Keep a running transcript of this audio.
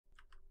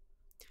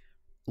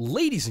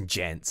Ladies and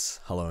gents,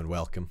 hello and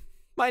welcome.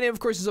 My name, of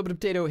course, is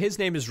Potato. His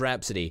name is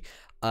Rhapsody.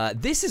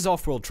 This is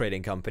Offworld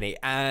Trading Company,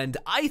 and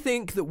I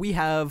think that we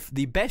have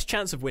the best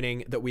chance of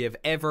winning that we have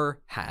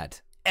ever had.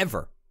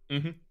 Ever.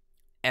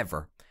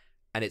 Ever.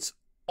 And it's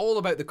all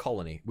about the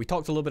colony. We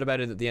talked a little bit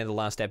about it at the end of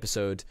the last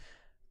episode.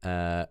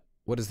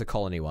 What does the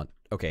colony want?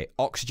 Okay,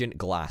 oxygen,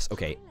 glass.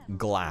 Okay,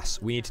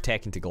 glass. We need to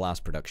tech into glass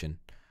production.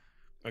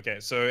 Okay,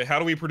 so how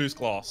do we produce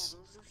glass?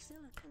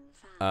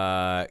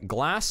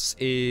 Glass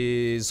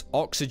is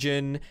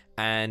oxygen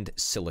and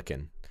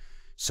silicon.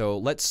 So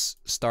let's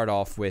start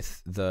off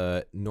with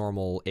the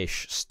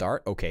normal-ish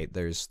start. Okay,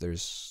 there's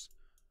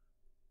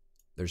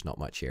not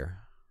much here.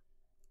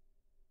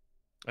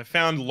 I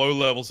found low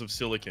levels of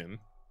silicon.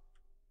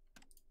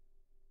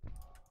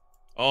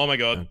 Oh my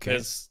god, okay.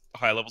 There's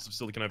high levels of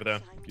silicon over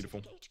there.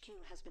 Beautiful.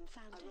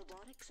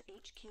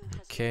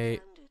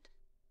 Okay.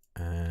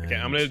 Okay,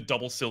 I'm gonna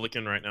double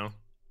silicon right now.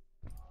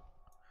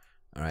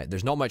 Alright,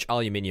 there's not much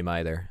aluminium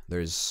either.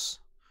 There's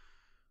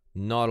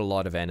not a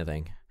lot of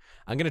anything.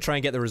 I'm going to try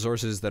and get the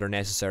resources that are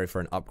necessary for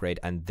an upgrade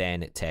and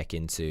then tech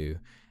into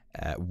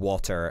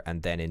water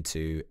and then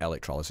into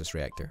electrolysis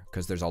reactor.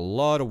 Because there's a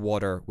lot of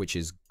water, which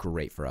is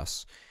great for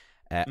us.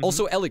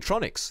 Also,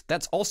 electronics.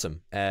 That's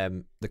awesome.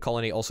 The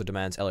colony also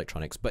demands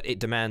electronics, but it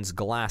demands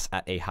glass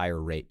at a higher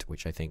rate,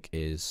 which I think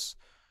is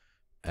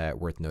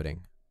worth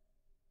noting.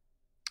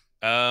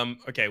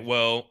 Okay,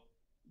 well,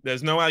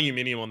 there's no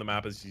aluminium on the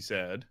map, as you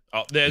said.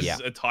 Oh, there's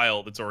a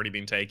tile that's already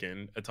been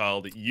taken. A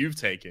tile that you've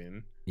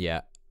taken.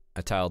 Yeah,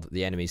 a tile that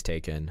the enemy's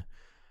taken.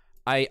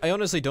 I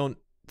honestly don't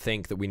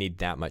think that we need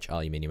that much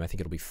aluminium. I think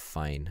it'll be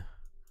fine.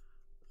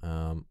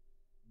 I'm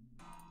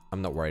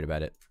not worried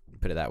about it.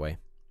 Put it that way.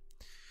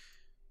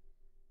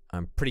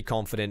 I'm pretty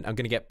confident. I'm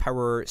gonna get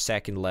power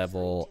second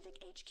level,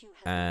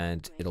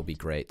 and it'll be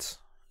great.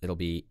 It'll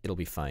be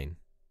fine.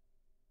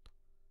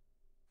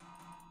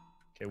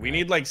 Okay, we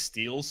need like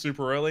steel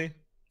super early.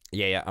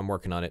 Yeah, I'm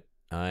working on it.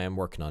 I am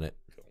working on it.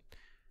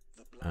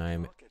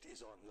 I'm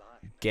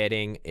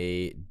getting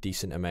a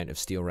decent amount of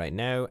steel right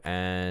now,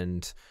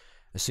 and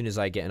as soon as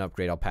I get an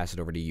upgrade, I'll pass it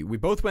over to you. We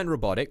both went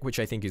robotic, which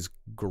I think is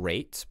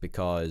great,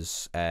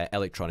 because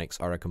electronics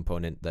are a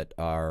component that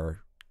are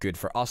good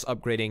for us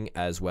upgrading,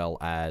 as well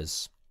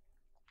as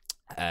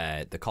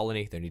the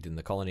colony. They're needed in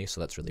the colony,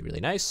 so that's really, really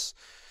nice.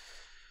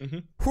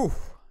 Whew.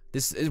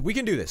 We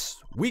can do this.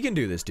 We can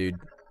do this, dude.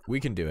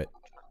 We can do it.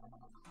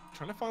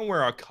 Trying to find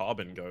where our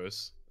carbon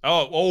goes.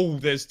 Oh,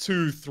 there's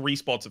 3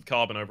 spots of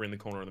carbon over in the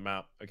corner of the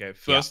map. Okay,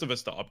 first of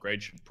us to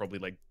upgrade should probably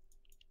like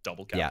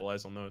double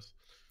capitalize on those.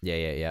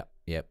 Yeah,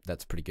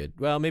 that's pretty good.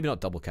 Well, maybe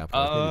not double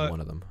capitalize, maybe one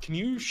of them. Can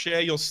you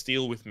share your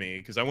steel with me?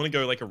 Because I want to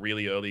go like a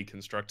really early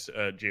construct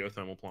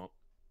geothermal plant.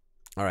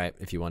 All right,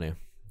 if you want to,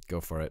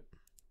 go for it.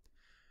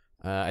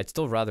 I'd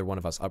still rather one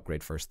of us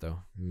upgrade first, though.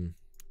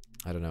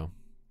 I don't know.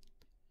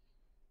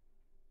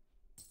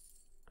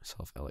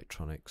 Self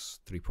electronics,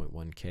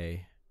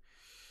 3.1k.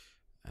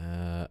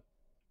 I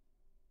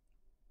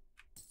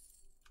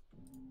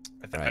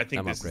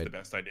think this is the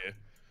best idea.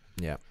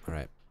 Yeah,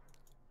 alright.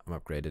 I'm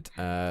upgraded.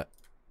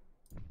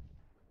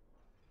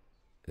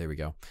 There we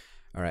go.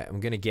 Alright, I'm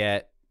gonna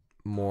get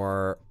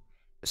more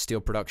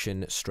steel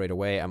production straight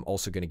away. I'm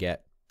also gonna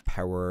get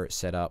power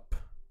set up.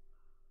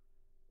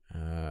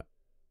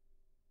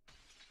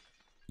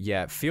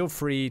 Yeah, feel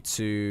free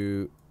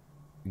to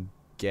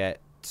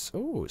get...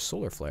 Oh,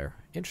 solar flare.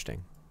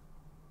 Interesting.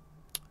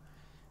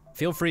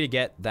 Feel free to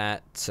get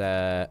that,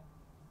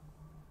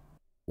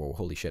 whoa,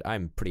 holy shit,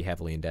 I'm pretty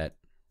heavily in debt.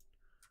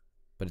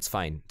 But it's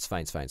fine, it's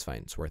fine,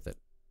 it's worth it.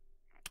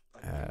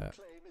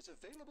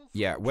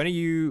 Yeah, when are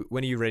you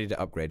ready to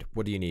upgrade?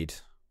 What do you need?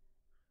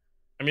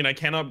 I mean, I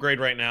can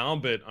upgrade right now,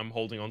 but I'm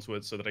holding on to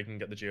it so that I can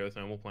get the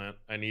geothermal plant.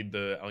 I need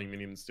the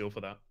aluminium and steel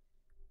for that.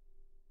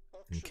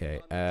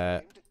 Okay,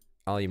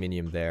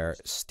 aluminium there,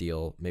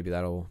 steel, maybe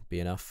that'll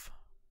be enough.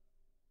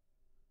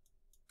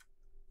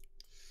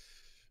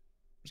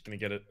 Just gonna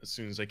get it as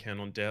soon as I can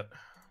on debt.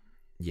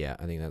 Yeah,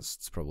 I think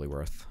it's probably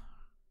worth.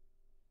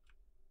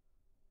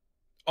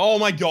 Oh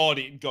my god,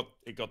 it got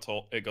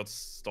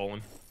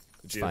stolen.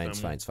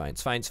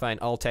 It's fine.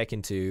 I'll tech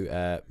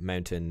into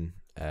mountain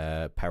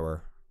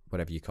power,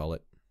 whatever you call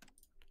it.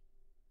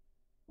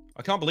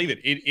 I can't believe it.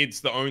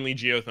 It's the only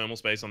geothermal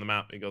space on the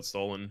map. It got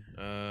stolen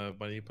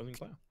by the opposing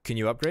player. Can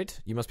you upgrade?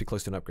 You must be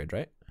close to an upgrade,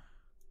 right?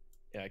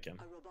 Yeah, I can.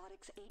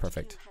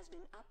 Perfect.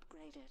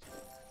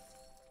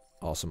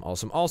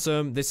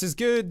 Awesome. This is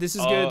good. This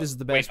is good. This is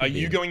the best. Wait, are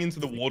you going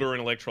into the water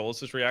and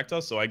electrolysis reactor?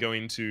 So I go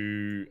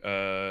into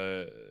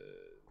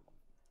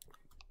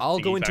I'll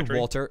go into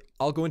water.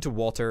 I'll go into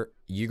water.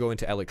 You go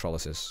into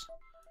electrolysis.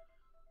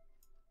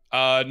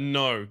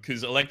 No,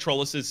 because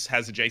electrolysis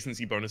has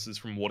adjacency bonuses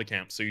from water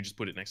camp, so you just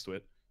put it next to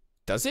it.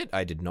 Does it?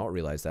 I did not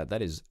realize that.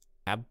 That is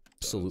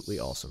absolutely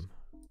awesome.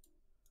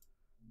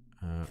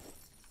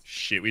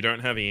 Shit, we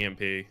don't have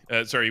EMP.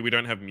 Sorry, we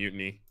don't have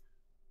mutiny.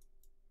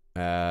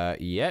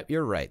 Yep,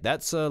 you're right.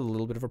 That's a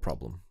little bit of a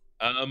problem.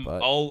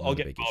 I'll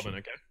get carbon,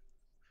 okay?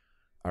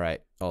 All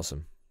right,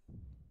 awesome.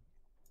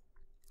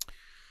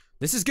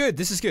 This is good.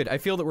 This is good. I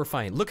feel that we're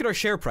fine. Look at our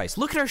share price.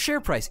 Look at our share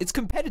price. It's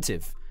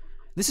competitive.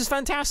 This is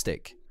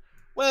fantastic.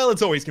 Well,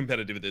 it's always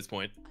competitive at this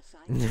point.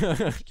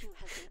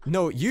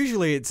 No,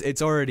 usually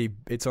it's already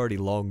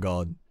long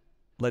gone.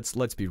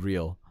 Let's be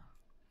real.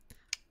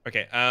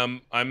 Okay.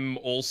 I'm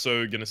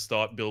also gonna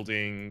start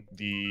building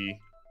the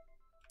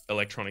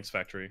electronics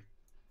factory.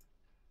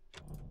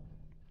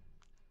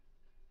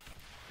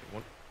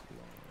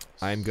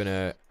 I'm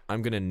gonna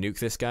nuke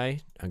this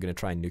guy. I'm gonna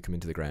try and nuke him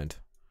into the ground.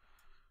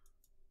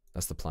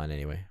 That's the plan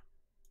anyway.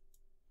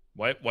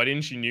 Why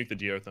didn't you nuke the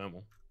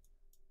geothermal?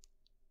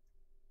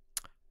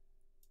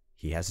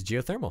 He has a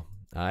geothermal.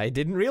 I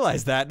didn't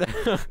realize that.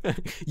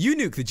 You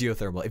nuke the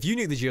geothermal. If you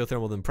nuke the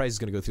geothermal, then price is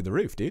gonna go through the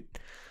roof, dude.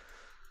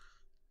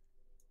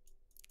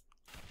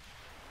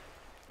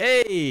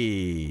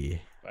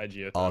 Hey! Bye,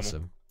 geothermal.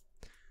 Awesome.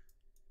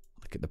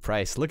 Look at the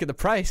price. Look at the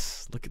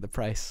price. Look at the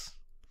price.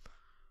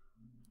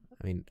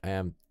 I mean, I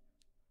am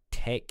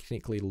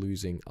technically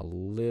losing a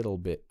little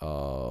bit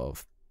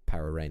of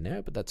power right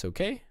now, but that's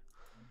okay.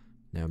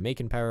 Now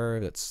making power,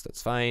 that's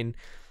fine.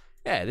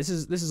 Yeah, this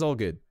is all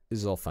good. This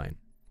is all fine.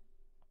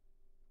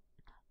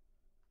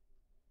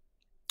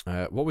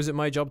 What was it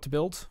my job to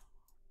build?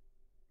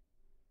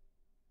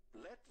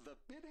 Let the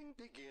bidding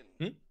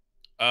begin.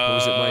 What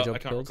was it my job I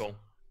to can't build? recall.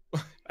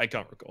 I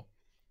can't recall.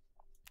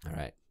 All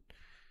right.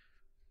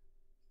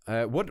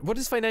 What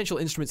does financial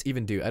instruments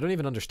even do? I don't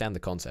even understand the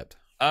concept.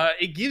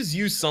 It gives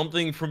you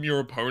something from your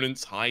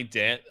opponent's high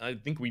debt. I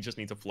think we just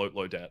need to float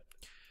low debt.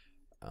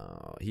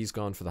 He's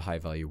gone for the high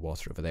value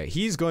water over there.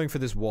 He's going for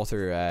this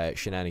water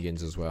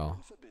shenanigans as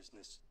well.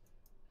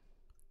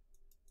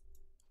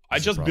 I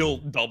just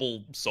built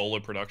double solar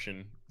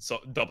production,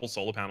 double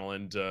solar panel,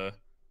 and they're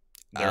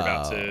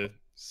about to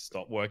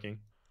stop working.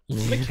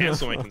 I'm gonna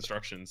cancel my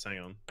constructions. Hang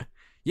on.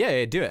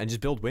 Yeah, do it and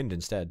just build wind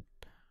instead.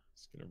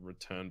 Just gonna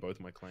return both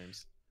of my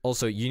claims.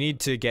 Also, you need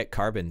to get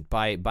carbon.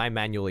 Buy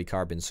manually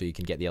carbon so you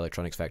can get the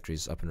electronics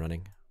factories up and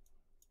running.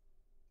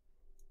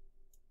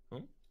 Huh?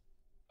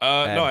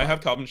 No, I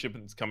have carbon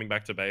shipments coming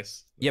back to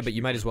base. Yeah, but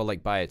you might as well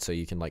like buy it so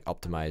you can like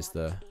optimize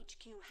the.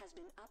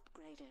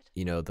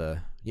 You know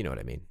what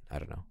I mean. I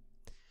don't know.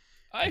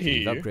 I hear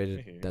you.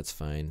 Upgraded. That's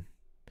fine.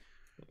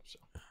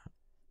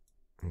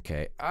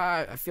 Okay.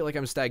 I feel like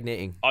I'm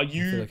stagnating. Are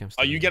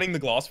you getting the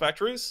glass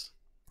factories?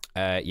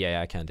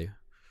 Yeah, I can do.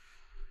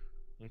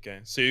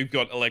 Okay, so you've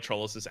got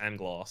electrolysis and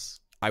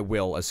glass. I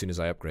will as soon as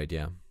I upgrade,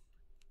 yeah.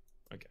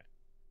 Okay.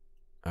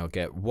 I'll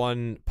get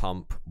one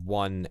pump,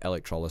 one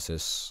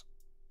electrolysis,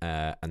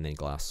 and then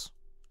glass.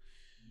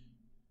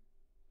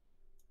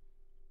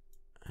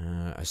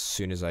 As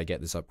soon as I get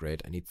this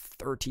upgrade. I need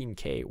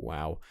 13k,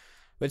 wow.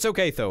 But it's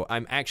okay, though.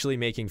 I'm actually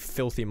making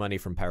filthy money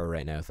from power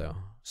right now, though.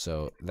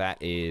 So that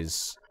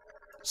is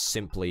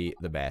simply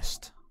the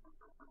best.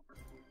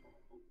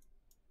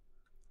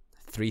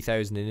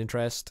 3,000 in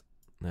interest.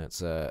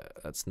 That's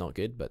not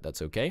good, but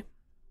that's okay.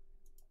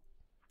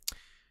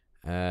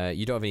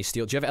 You don't have any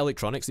steel. Do you have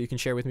electronics that you can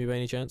share with me by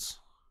any chance?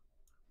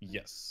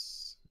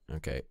 Yes.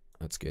 Okay,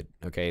 that's good.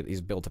 Okay,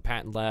 he's built a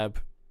patent lab.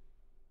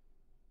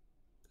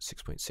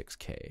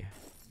 6.6k.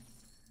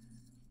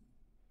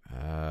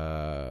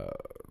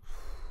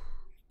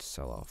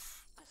 Sell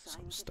off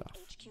some stuff.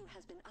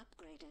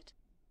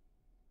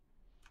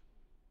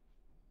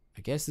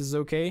 I guess this is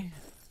okay.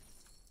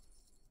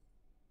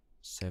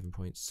 7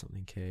 point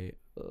something k.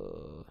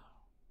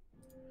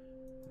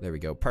 There we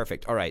go.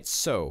 Perfect. All right.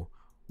 So,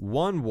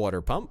 one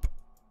water pump,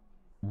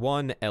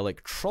 one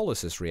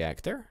electrolysis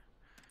reactor.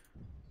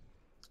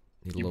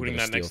 Need You putting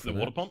that next to the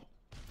water pump?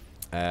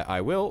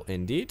 I will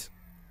indeed.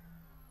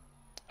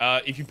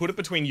 If you put it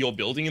between your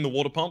building and the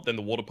water pump, then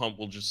the water pump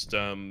will just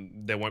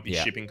there won't be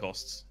shipping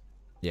costs.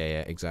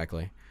 Yeah,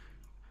 exactly.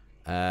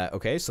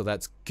 Okay, so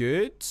that's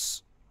good.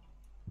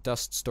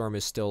 Dust storm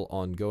is still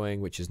ongoing,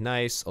 which is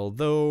nice.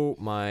 Although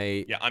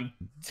my I'm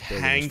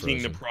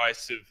tanking the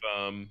price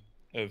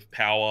of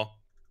power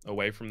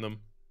away from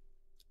them.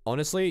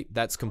 Honestly,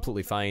 that's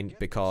completely fine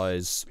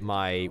because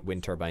my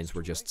wind turbines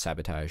were just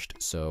sabotaged,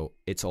 so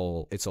it's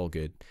all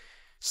good.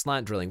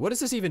 Slant drilling. What does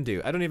this even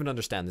do? I don't even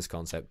understand this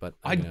concept, but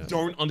I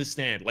don't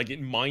understand. Like,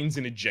 it mines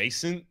an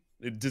adjacent.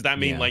 Does that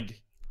mean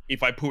like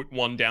if I put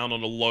one down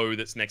on a low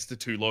that's next to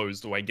two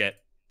lows, do I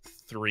get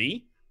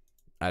 3?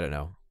 I don't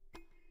know.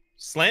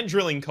 Slant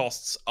drilling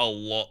costs a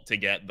lot to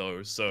get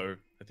though, so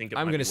I think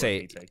I'm gonna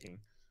say taking.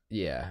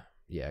 Yeah,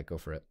 go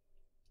for it.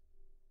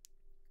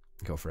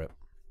 Go for it.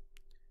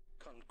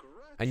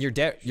 And your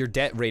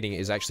debt rating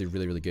is actually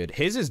really good.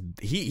 His is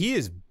he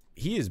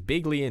is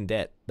bigly in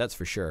debt, that's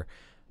for sure.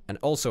 And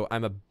also,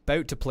 I'm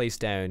about to place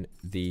down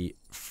the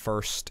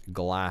first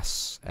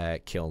glass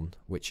kiln,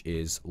 which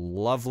is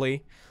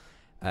lovely.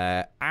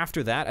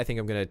 After that, I think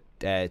I'm going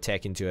to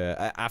tech into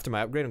after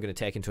my upgrade, I'm going to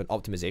tech into an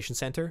optimization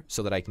center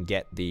so that I can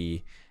get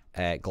the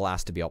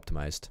glass to be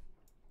optimized.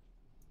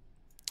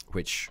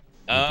 Which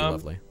would be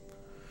lovely.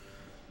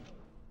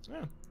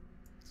 Yeah,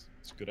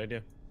 it's a good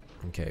idea.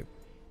 Okay.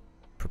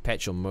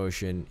 Perpetual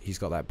motion. He's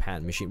got that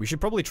patent machine. We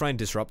should probably try and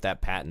disrupt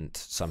that patent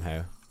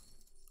somehow.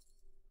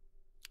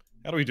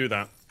 How do we do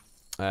that?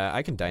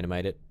 I can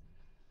dynamite it.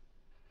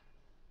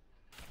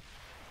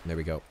 There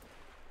we go.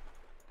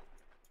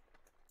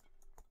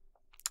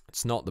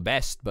 It's not the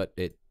best, but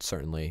it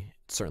certainly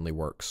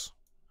works.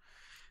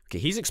 Okay,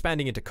 he's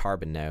expanding into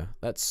carbon now.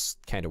 That's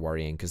kind of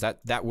worrying, because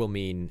that will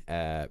mean,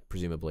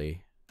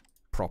 presumably,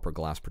 proper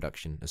glass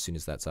production as soon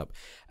as that's up.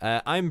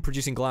 I'm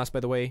producing glass,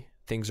 by the way.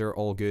 Things are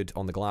all good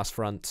on the glass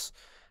front.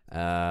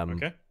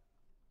 Okay.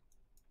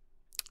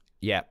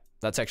 Yeah,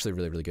 that's actually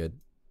really, really good.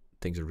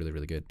 Things are really,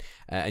 really good.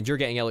 And you're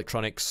getting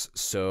electronics,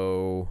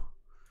 so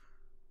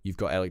you've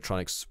got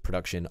electronics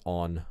production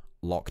on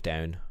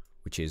lockdown,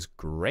 which is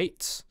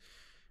great.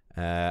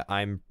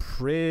 I'm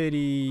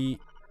pretty-ish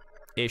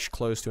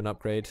close to an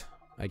upgrade,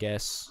 I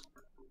guess.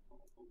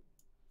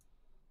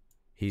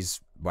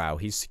 He's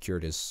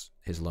secured his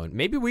loan.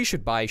 Maybe we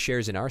should buy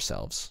shares in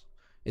ourselves.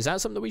 Is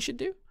that something that we should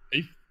do?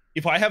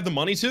 If I have the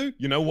money to,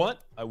 you know what?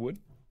 I would.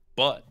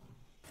 But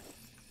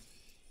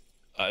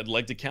I'd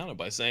like to counter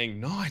by saying,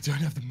 no, I don't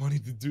have the money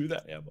to do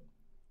that ever.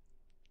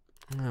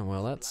 Oh,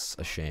 well, that's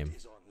a shame.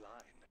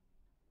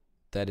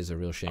 That is a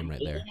real shame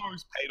right there. I'm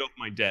almost paid off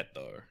my debt,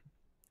 though.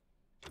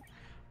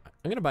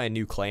 I'm going to buy a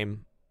new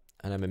claim,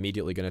 and I'm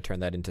immediately going to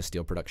turn that into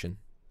steel production.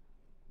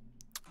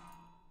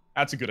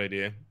 That's a good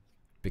idea.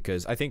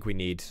 Because I think we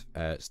need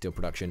steel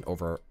production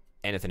over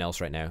anything else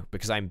right now.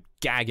 Because I'm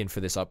gagging for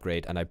this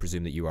upgrade, and I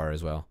presume that you are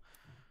as well.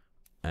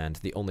 And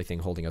the only thing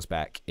holding us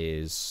back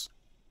is...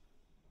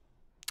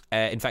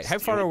 in fact, how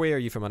far away are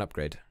you from an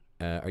upgrade?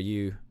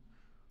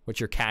 What's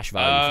your cash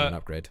value for an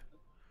upgrade?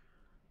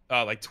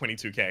 Like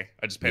 22k.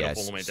 I just paid off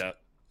all of my debt.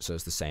 So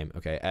it's the same.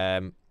 Okay.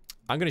 I'm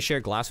going to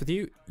share glass with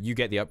you. You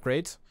get the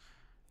upgrade.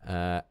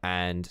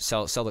 And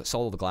sell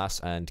the glass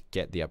and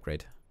get the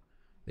upgrade.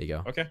 There you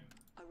go. Okay.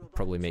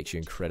 Probably makes you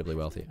incredibly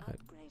wealthy.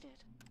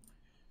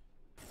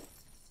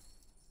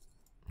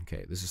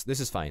 Okay, this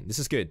is fine. This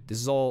is good. This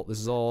is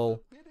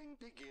all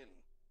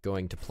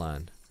going to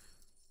plan.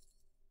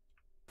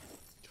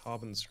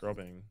 Carbon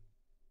scrubbing.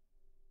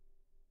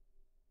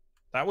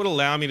 That would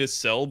allow me to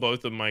sell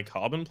both of my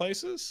carbon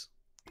places?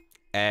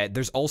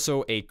 There's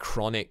also a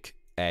chronic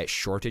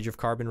shortage of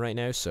carbon right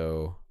now,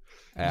 so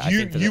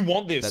you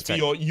want this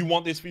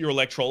for your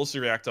electrolysis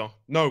reactor.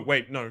 No,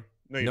 wait, no.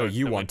 No,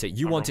 you want it.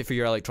 You want it for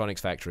your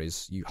electronics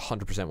factories. You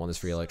 100% want this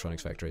for your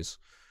electronics factories.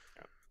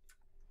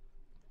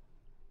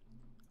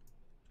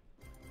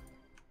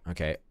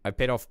 Okay, I've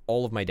paid off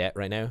all of my debt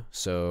right now,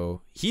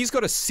 so he's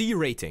got a C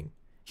rating.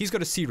 He's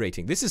got a C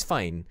rating. This is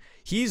fine.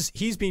 He's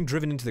being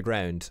driven into the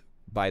ground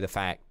by the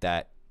fact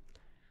that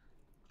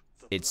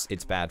it's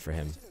bad for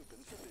him.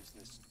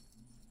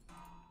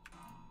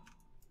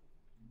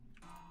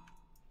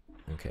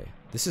 Okay,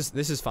 this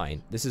is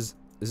fine. This is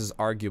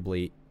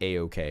arguably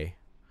a-okay.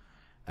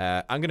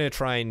 I'm gonna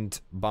try and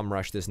bum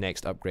rush this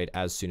next upgrade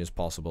as soon as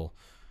possible.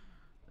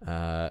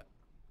 Fair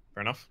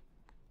enough.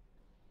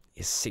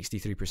 Is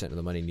 63% of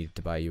the money needed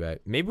to buy you out?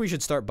 Maybe we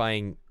should start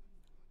buying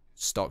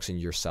stocks in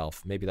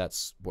yourself. Maybe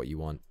that's what you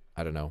want.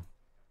 I don't know.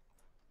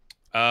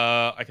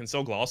 I can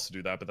sell glass to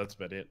do that, but that's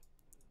about it.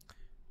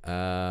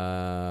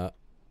 No,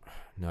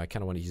 I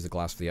kind of want to use the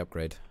glass for the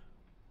upgrade.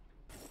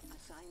 A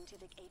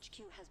scientific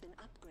HQ has been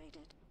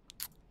upgraded.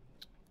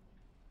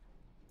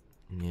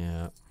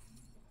 Yeah.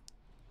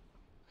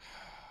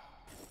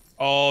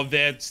 Oh,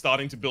 they're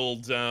starting to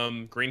build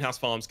greenhouse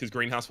farms because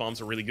greenhouse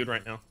farms are really good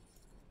right now.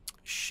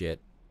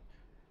 Shit.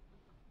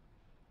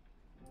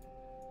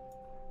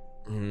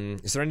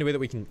 Is there any way that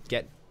we can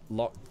get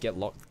that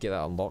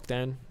on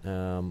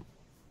lockdown?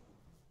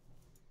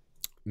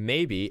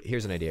 Maybe.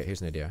 Here's an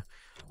idea.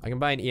 I can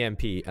buy an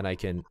EMP and I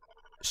can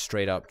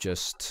straight up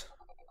just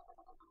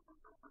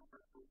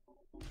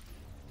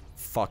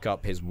fuck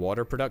up his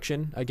water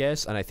production, I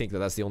guess, and I think that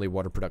that's the only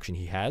water production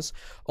he has.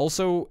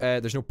 Also,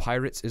 there's no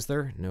pirates, is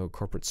there? No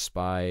corporate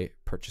spy,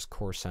 purchase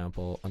core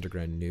sample,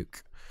 underground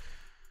nuke.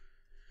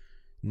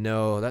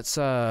 No, that's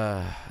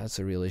a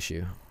real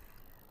issue.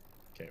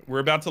 Okay, we're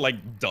about to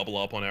like double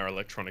up on our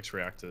electronics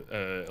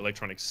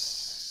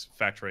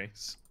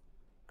factories.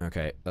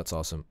 Okay, that's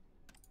awesome.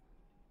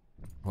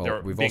 Well,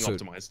 They're we've being also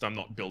optimized. I'm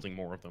not building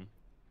more of them.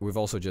 We've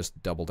also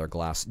just doubled our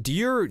glass. Do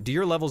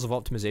your levels of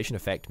optimization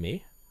affect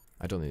me?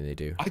 I don't think they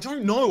do. I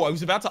don't know. I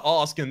was about to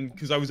ask, and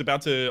because I was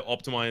about to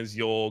optimize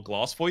your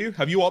glass for you.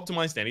 Have you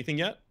optimized anything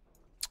yet?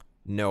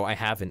 No, I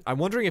haven't. I'm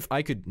wondering if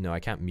I could. No, I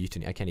can't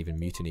mutiny. I can't even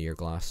mutiny your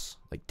glass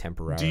like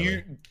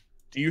temporarily.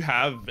 Do you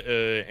have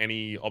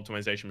any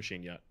optimization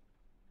machine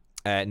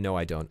yet? No,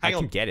 I don't. I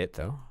can get it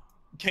though.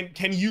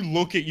 Can you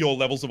look at your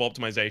levels of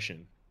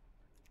optimization?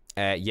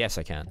 Yes,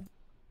 I can.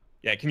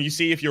 Yeah, can you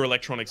see if your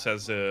electronics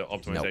has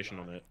optimization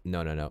on it?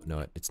 No,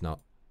 it's not.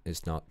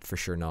 It's not, for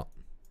sure not.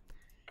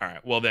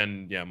 Alright, well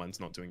then, yeah, mine's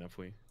not doing that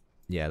for you.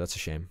 Yeah, that's a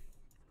shame.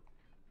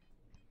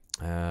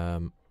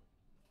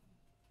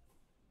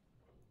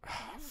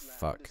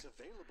 Fuck.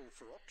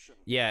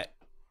 Yeah,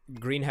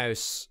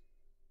 greenhouse...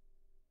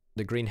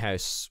 The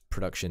greenhouse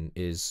production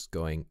is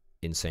going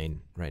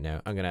insane right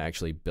now. I'm gonna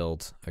actually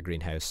build a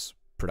greenhouse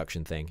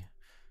production thing.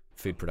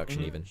 Food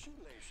production even.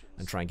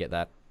 And try and get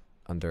that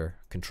under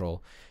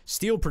control.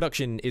 Steel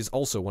production is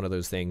also one of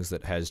those things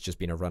that has just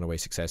been a runaway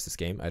success this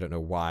game. I don't know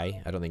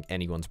why. I don't think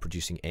anyone's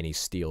producing any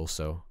steel,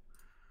 so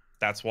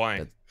That's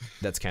why.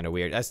 that's kind of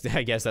weird.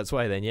 I guess that's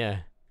why then,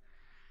 yeah.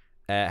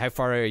 How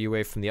far are you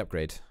away from the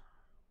upgrade?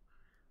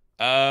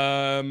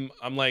 I'm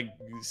like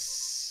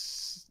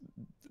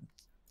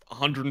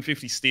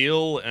 150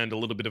 steel and a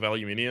little bit of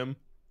aluminium.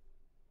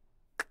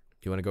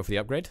 You want to go for the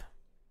upgrade?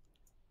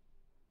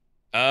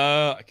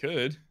 I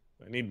could.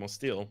 I need more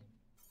steel.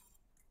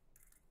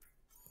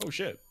 Oh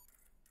shit.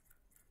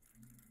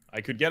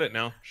 I could get it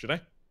now. Should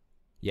I?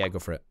 Yeah, go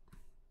for it.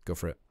 Go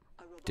for it.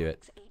 Do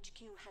it.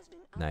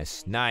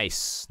 Nice.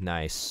 Nice.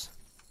 Nice.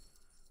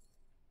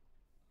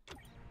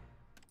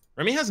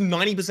 Remy has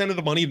 90% of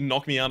the money to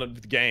knock me out of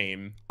the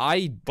game.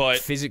 But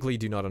physically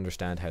do not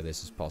understand how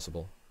this is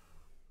possible.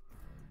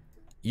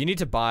 You need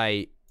to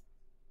buy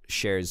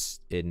shares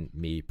in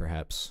me,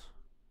 perhaps.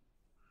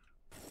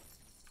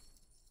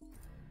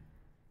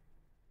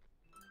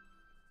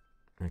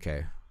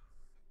 Okay.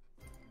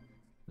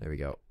 There we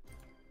go.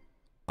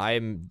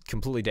 I'm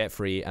completely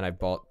debt-free, and I've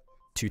bought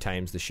 2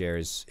 times the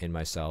shares in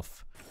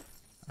myself.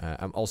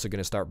 I'm also going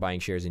to start buying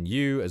shares in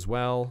you as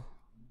well.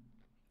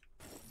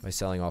 By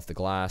selling off the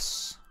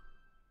glass.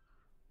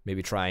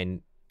 Maybe try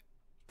and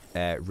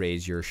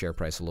raise your share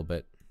price a little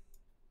bit.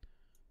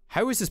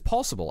 How is this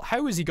possible?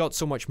 How has he got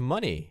so much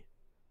money?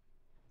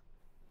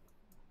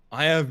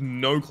 I have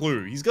no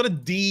clue. He's got a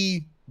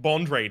D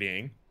bond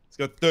rating. He's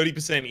got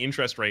 30%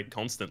 interest rate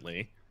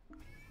constantly.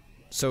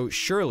 So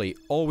surely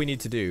all we need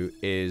to do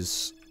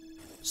is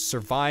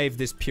survive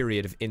this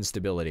period of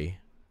instability.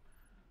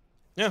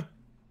 Yeah.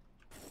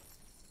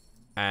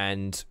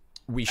 And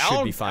we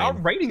should be fine. Our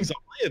ratings are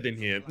higher than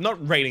his.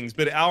 Not ratings,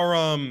 but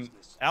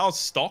our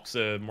stocks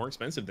are more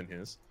expensive than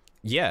his.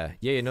 Yeah,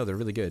 no, they're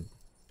really good.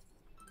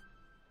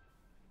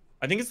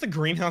 I think it's the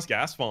greenhouse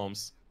gas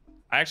farms.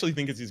 I actually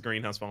think it's his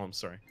greenhouse farms,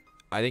 sorry.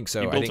 I think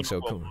so,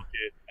 Cool.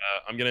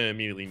 I'm gonna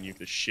immediately nuke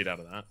the shit out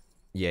of that.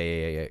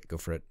 Yeah, go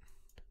for it.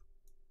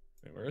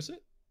 Wait, where is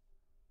it?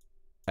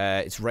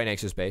 It's right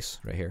next to his base,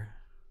 right here.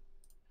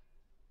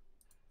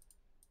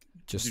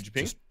 Did you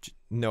ping?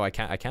 No, I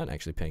can't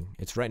actually ping.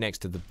 It's right next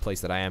to the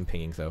place that I am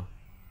pinging, though.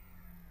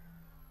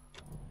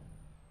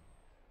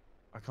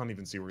 I can't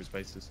even see where his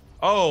base is.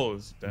 Oh,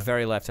 it's there.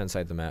 Very left-hand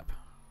side of the map.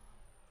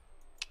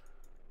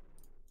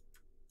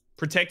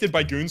 Protected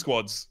by goon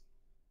squads.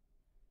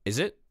 Is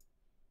it?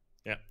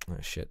 Yeah. Oh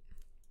shit.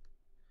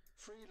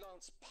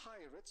 Freelance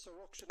pirates are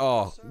auctioning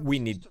Oh, their we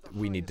services need to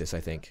the this, I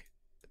highest think.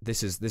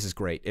 This is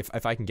great.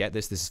 If I can get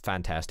this, this is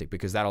fantastic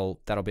because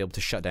that'll be able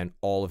to shut down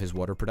all of his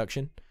water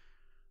production.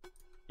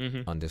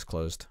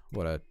 Undisclosed.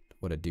 What a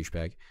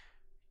douchebag.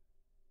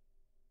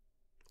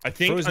 I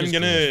think Frozen I'm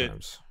gonna.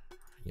 Farms.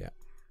 Yeah.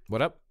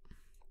 What up?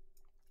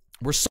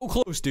 We're so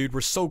close, dude. We're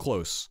so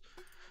close.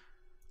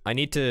 I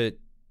need to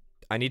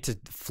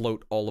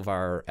float all of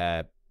our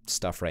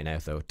stuff right now,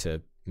 though,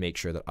 to make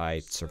sure that I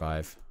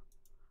survive.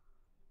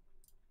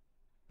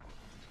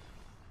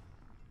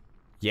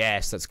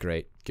 Yes, that's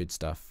great. Good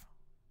stuff.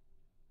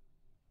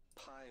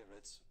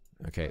 pirates.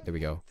 Okay, there we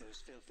go.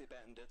 Those filthy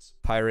bandits.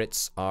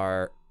 Pirates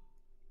are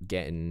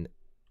getting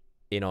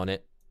in on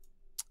it.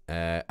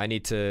 I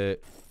need to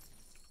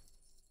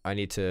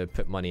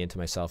put money into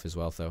myself as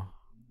well, though.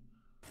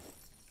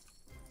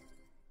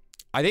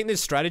 I think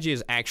this strategy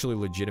has actually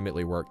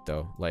legitimately worked,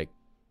 though. Like,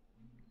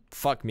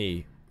 fuck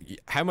me.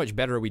 How much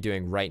better are we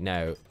doing right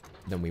now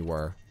than we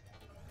were?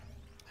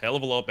 Hell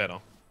of a lot better.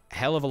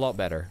 Hell of a lot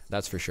better,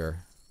 that's for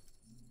sure.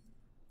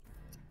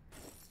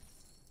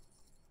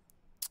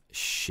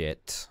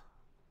 Shit.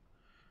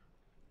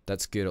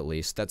 That's good, at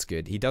least. That's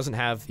good. He doesn't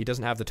have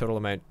the total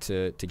amount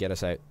to get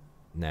us out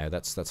now.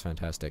 That's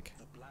fantastic.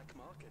 The black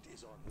market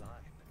is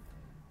online.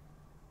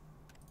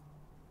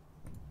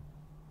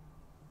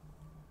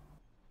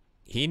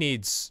 He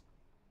needs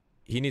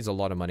a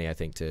lot of money, I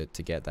think, to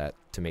get that,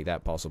 to make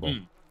that possible.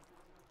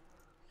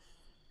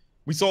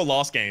 We saw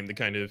last game the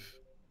kind of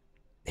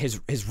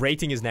His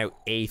rating is now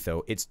A,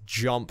 though. It's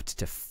jumped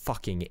to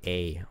fucking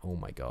A. Oh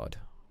my god.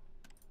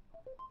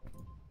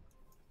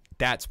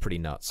 That's pretty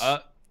nuts.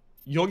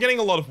 You're getting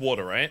a lot of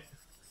water, right?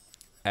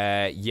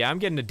 Yeah, I'm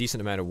getting a decent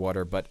amount of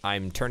water, but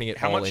I'm turning it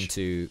How all much?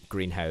 into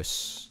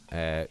greenhouse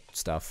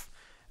stuff.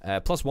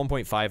 Plus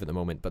 1.5 at the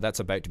moment, but that's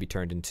about to be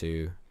turned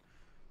into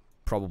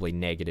probably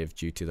negative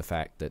due to the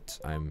fact that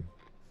I'm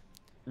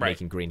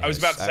making greenhouse. I was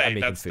about to say I'm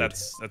making food.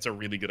 that's a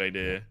really good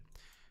idea.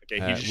 Okay,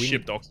 he just we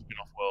shipped oxygen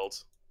off world.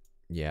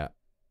 Yeah.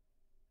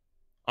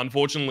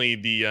 Unfortunately,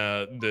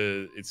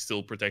 the it's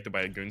still protected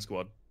by a goon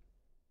squad.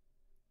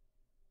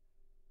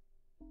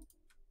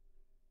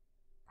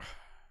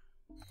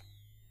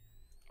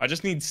 I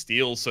just need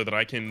steel so that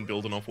I can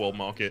build an off-world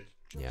market.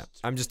 Yeah.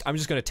 I'm just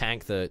gonna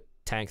tank the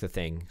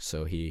thing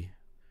so he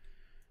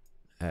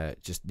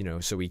just, you know,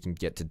 so we can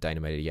get to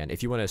dynamite again.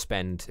 If you want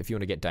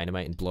to get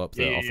dynamite and blow up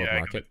the off-world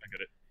market. I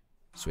got it.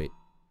 Sweet.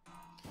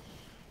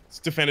 It's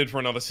defended for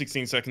another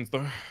 16 seconds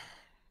though.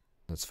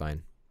 That's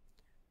fine.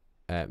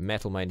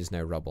 Metal mine is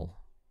now rubble.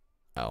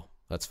 Oh,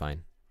 that's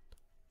fine.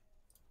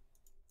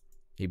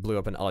 He blew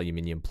up an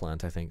aluminium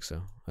plant, I think,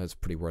 so that's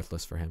pretty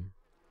worthless for him.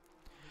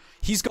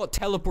 He's got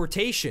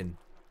teleportation.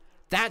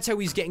 That's how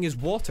he's getting his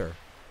water.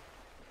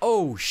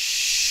 Oh,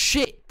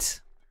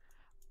 shit.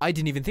 I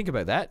didn't even think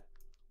about that.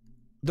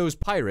 Those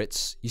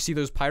pirates, you see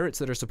those pirates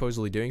that are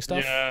supposedly doing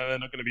stuff? Yeah, they're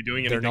not going to be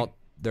doing anything.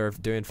 They're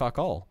doing fuck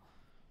all.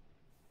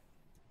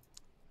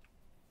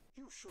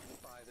 You shouldn't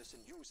buy this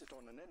and use it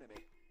on an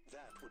enemy.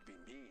 That would be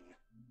mean.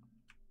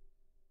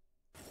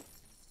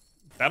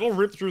 That'll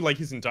rip through like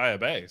his entire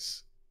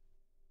base.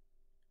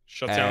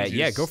 Shut down his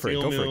yeah, go for it,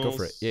 steel go for it, go mills.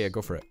 for it. Yeah,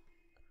 go for it.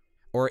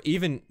 Or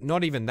even,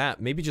 not even that,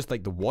 maybe just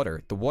like the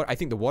water. I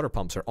think the water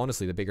pumps are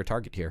honestly the bigger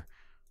target here.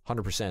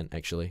 100%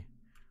 actually.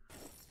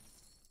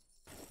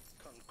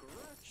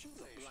 Congratulations.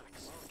 The black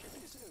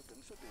market is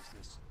open for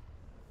business.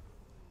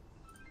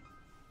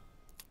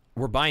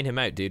 We're buying him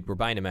out, dude. We're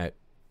buying him out.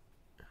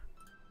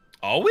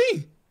 Are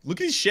we?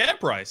 Look at his share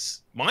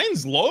price.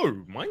 Mine's low.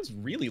 Mine's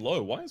really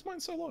low. Why is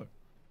mine so low?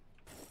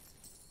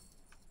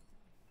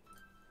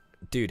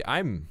 Dude,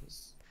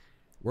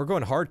 we're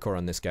going hardcore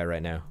on this guy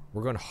right now.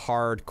 We're going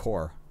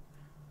hardcore.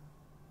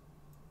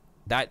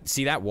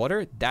 See that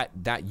water?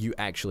 That you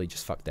actually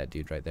just fucked that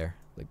dude right there.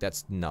 Like,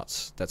 that's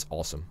nuts. That's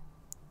awesome.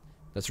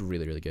 That's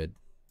really, really good.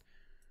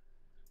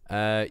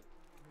 You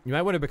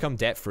might want to become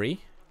debt-free.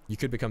 You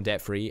could become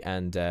debt-free,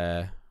 and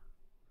the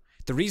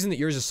reason that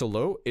yours is so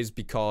low is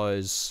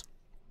because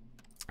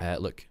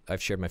look,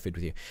 I've shared my food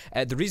with you.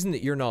 The reason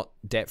that you're not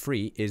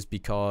debt-free is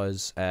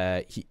because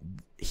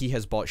he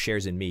has bought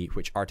shares in me,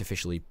 which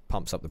artificially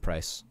pumps up the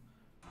price.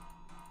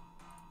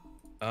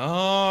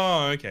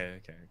 Oh,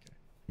 okay.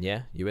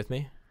 Yeah, you with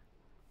me?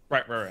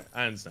 Right.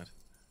 I understand.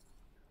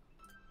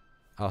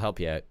 I'll help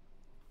you out.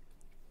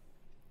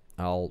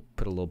 I'll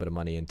put a little bit of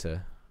money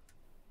into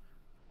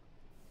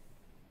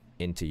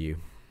you.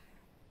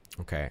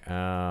 Okay,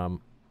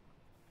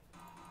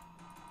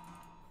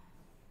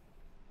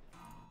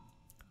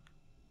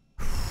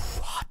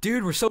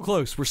 dude, we're so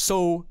close. We're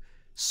so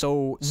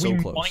close. We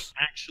might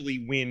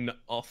actually win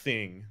a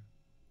thing.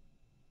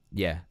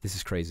 Yeah, this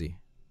is crazy.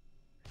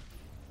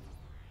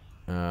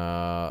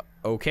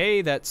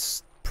 Okay,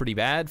 that's pretty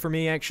bad for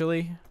me,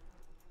 actually.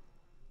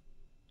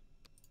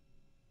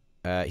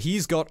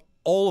 He's got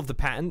all of the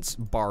patents,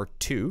 bar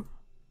 2.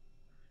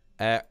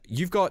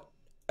 You've got,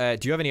 do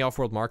you have any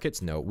off-world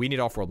markets? No, we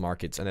need off-world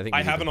markets, and I think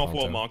I have an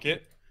off-world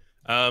market.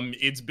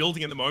 It's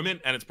building at the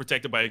moment, and it's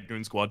protected by a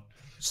goon squad.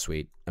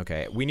 Sweet.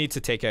 Okay, we need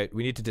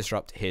to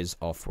disrupt his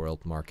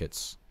off-world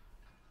markets.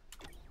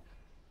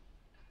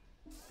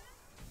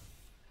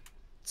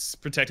 It's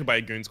protected by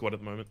a goon squad at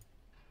the moment.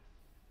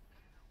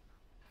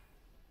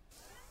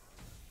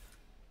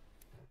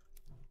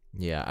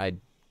 Yeah,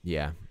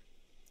 yeah.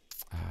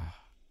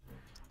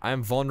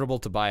 I'm vulnerable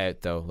to buyout,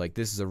 though. Like,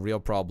 this is a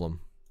real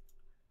problem.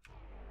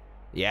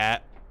 Yeah.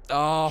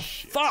 Oh,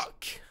 shit.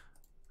 Fuck!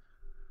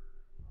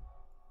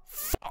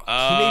 Fuck. He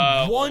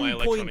My made 1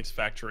 electronics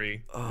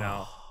factory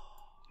now.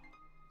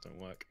 Don't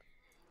work.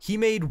 He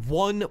made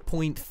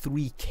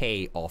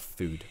 1.3k off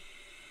food.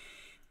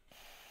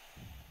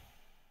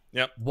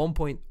 Yep.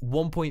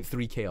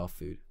 1.3k off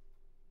food.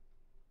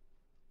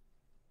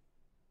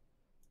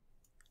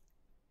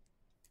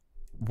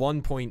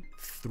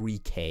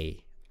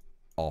 1.3k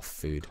off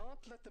food.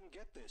 Can't let them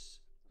get this.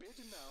 Bid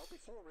now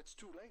before it's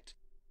too late.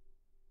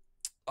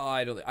 Oh,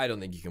 I don't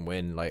think you can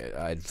win. Like,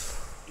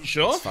 You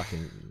sure? it's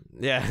fucking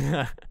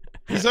yeah.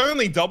 He's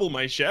only double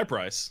my share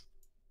price.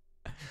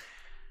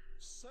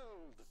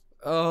 Sold.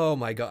 Oh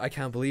my god, I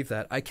can't believe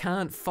that. I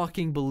can't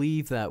fucking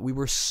believe that. We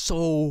were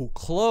so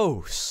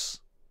close.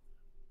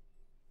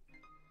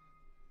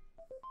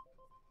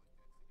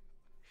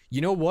 You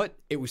know what?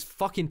 It was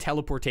fucking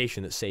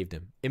teleportation that saved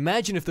him.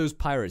 Imagine if those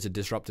pirates had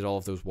disrupted all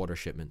of those water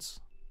shipments.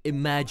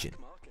 Imagine.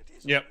 Market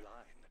is Yep. online.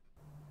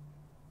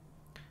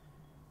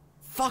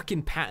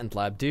 Fucking patent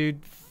lab,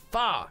 dude.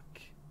 Fuck.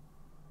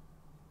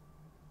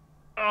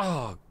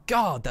 Oh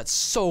god, that's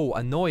so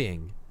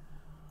annoying.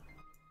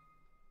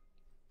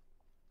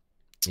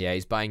 Yeah,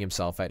 he's buying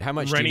himself out. How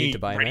much do you need to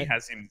buy him Rennie out?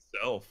 has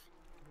himself.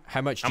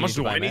 How much How do much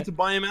do I need to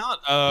buy him out?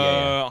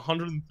 Yeah.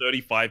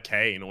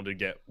 135k in order to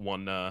get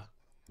one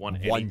One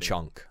anything.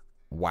 chunk.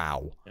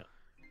 Wow. Yeah.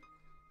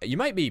 You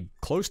might be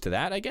close to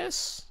that, I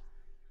guess.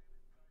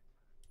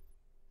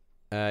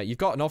 You've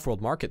got an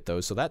off-world market,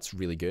 though, so that's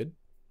really good.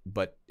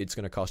 But it's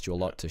going to cost you a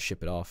lot to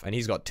ship it off. And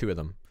he's got 2 of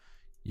them.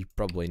 You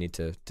probably need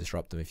to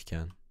disrupt them if you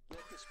can. Let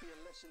this be a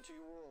lesson to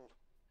you all.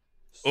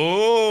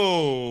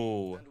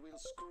 Oh! And we'll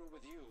screw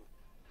with you.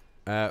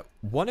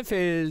 One of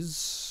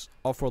his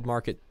off-world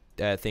market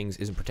things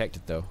isn't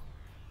protected, though.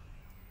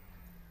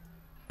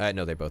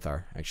 No, they both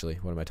are, actually.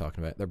 What am I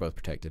talking about? They're both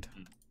protected.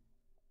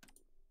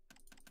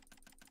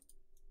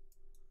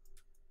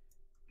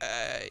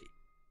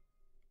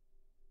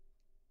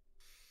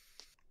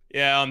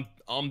 Yeah,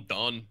 I'm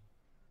done.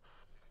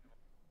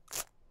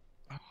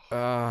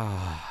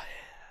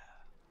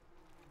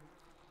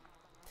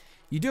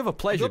 You do have a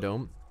pleasure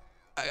dome.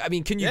 I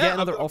mean, can you Yeah, get I've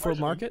another got a off-world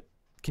pleasure dome. market?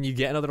 Can you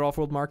get another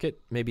off-world market?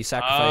 Maybe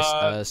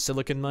sacrifice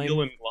silicon mine?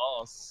 Steel and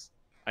glass.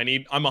 I'm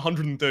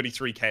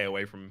 133k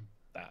away from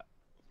that.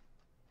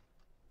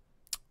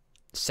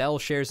 Sell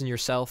shares in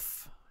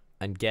yourself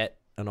and get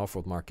an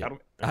off-world market.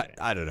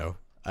 I don't know.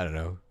 I don't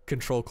know.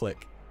 Control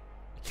click.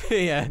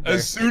 Yeah. There.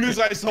 As soon as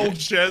I sold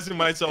shares in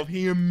myself,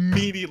 he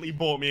immediately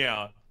bought me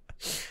out.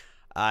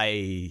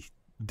 I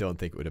don't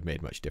think it would have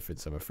made much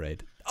difference, I'm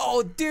afraid.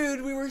 Oh,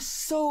 dude, we were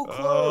so close.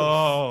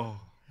 Oh.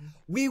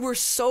 We were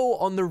so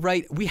on the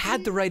right. We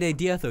had the right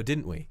idea, though,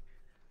 didn't we?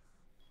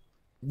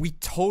 We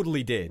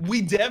totally did.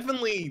 We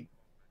definitely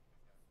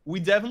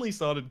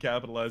started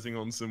capitalizing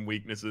on some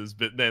weaknesses,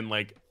 but then,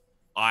 like,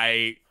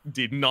 I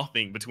did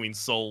nothing between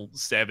Sol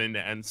 7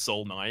 and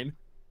Sol 9.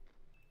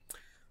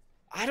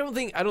 I don't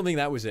think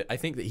that was it. I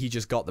think that he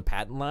just got the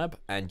patent lab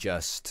and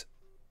just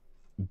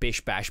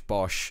bish bash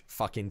bosh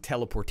fucking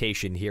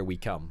teleportation, here we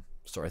come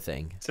sort of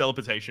thing.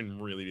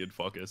 Teleportation really did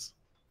fuck us.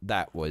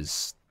 That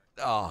was,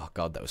 oh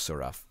god, that was so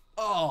rough.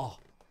 Oh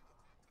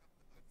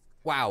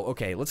wow.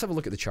 Okay, let's have a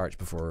look at the charts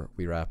before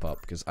we wrap up,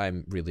 because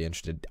I'm really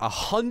interested.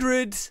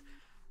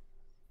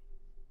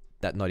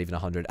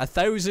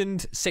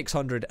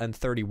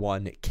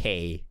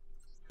 1,631k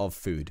of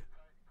food.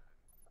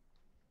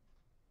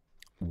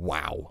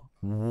 Wow.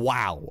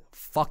 Wow.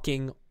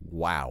 Fucking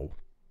wow.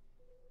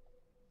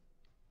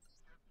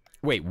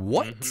 Wait,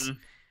 what? Mm-hmm.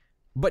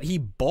 But he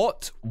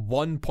bought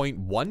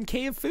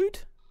 1.1k of food?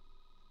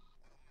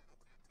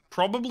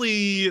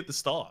 Probably at the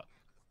start.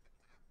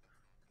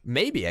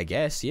 Maybe, I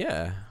guess,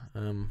 yeah.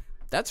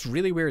 That's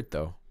really weird,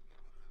 though.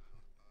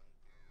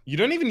 You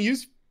don't even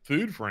use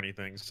food for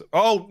anything. So,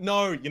 oh,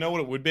 no, you know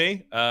what it would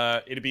be?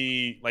 It'd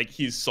be like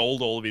he's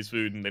sold all of his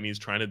food and then he's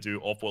trying to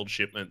do off-world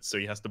shipments, so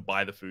he has to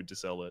buy the food to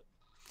sell it.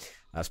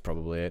 That's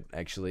probably it,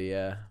 actually,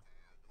 yeah.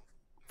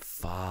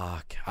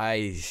 Fuck.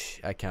 I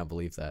can't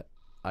believe that.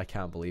 I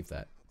can't believe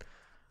that.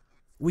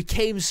 We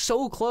came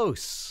so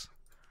close.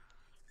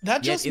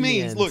 That just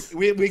means, look,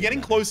 we're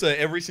getting closer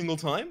every single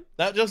time.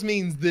 That just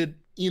means that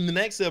in the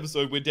next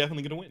episode, we're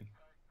definitely going to win.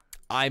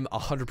 I'm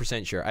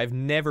 100% sure. I've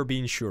never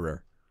been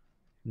surer.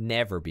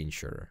 Never been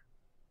surer.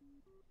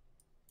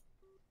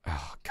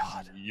 Oh,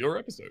 God. Your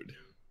episode.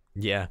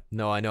 Yeah.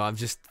 No, I know. I'm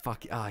just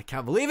fucking... Oh, I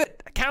can't believe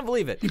it. I can't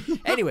believe it.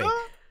 Anyway...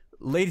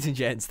 Ladies and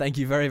gents, thank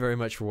you very, very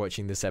much for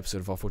watching this episode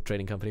of Offworld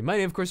Trading Company. My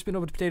name, of course, has been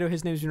Over to Potato.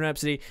 His name has been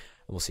Rhapsody. And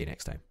we'll see you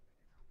next time.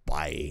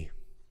 Bye.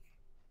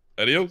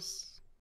 Adios.